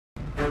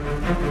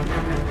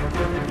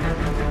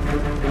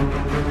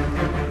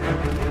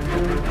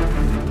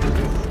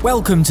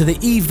Welcome to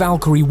the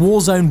Valkyrie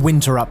Warzone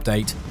Winter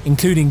Update,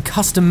 including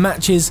custom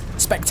matches,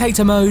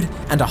 spectator mode,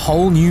 and a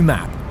whole new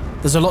map.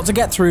 There's a lot to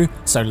get through,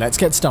 so let's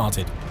get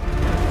started.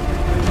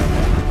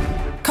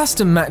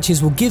 Custom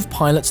matches will give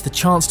pilots the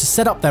chance to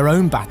set up their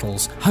own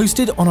battles,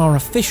 hosted on our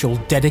official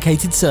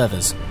dedicated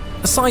servers.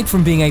 Aside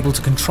from being able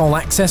to control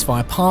access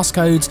via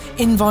passcodes,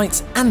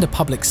 invites, and a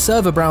public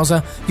server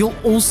browser, you'll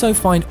also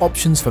find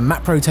options for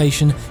map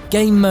rotation,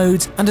 game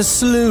modes, and a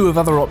slew of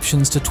other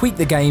options to tweak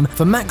the game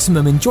for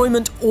maximum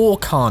enjoyment or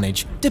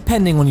carnage,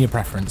 depending on your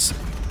preference.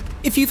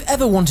 If you've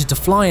ever wanted to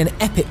fly an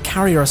epic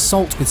carrier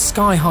assault with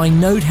sky-high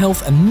node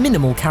health and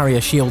minimal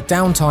carrier shield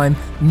downtime,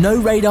 no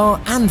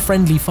radar and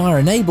friendly fire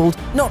enabled,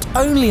 not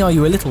only are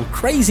you a little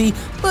crazy,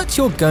 but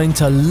you're going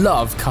to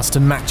love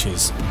custom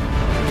matches.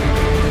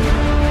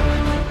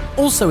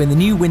 Also in the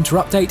new winter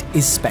update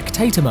is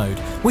spectator mode,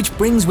 which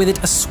brings with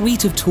it a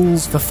suite of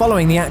tools for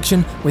following the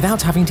action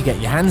without having to get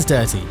your hands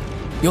dirty.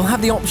 You'll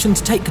have the option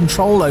to take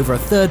control over a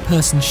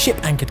third-person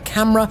ship-anchored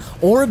camera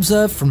or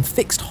observe from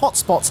fixed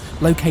hotspots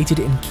located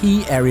in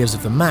key areas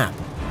of the map.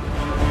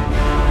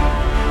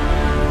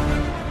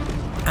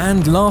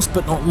 And last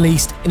but not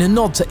least, in a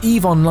nod to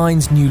EVE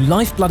Online's new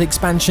Lifeblood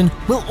expansion,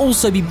 we'll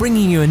also be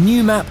bringing you a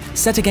new map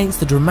set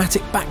against the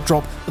dramatic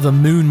backdrop of a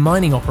moon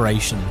mining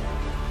operation.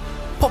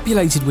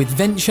 Populated with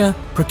Venture,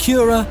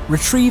 Procurer,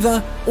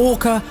 Retriever,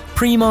 Orca,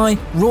 Primi,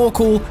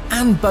 Rorqual,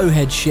 and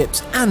Bowhead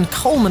ships, and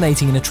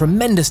culminating in a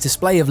tremendous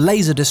display of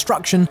laser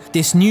destruction,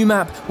 this new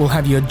map will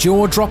have your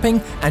jaw dropping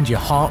and your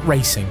heart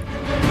racing.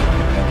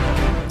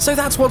 So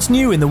that's what's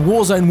new in the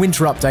Warzone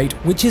Winter Update,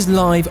 which is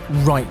live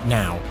right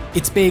now.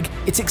 It's big,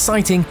 it's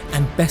exciting,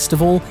 and best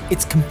of all,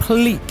 it's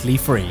completely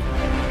free.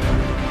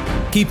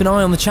 Keep an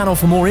eye on the channel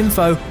for more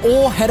info,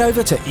 or head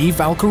over to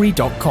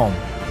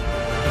evalkyrie.com.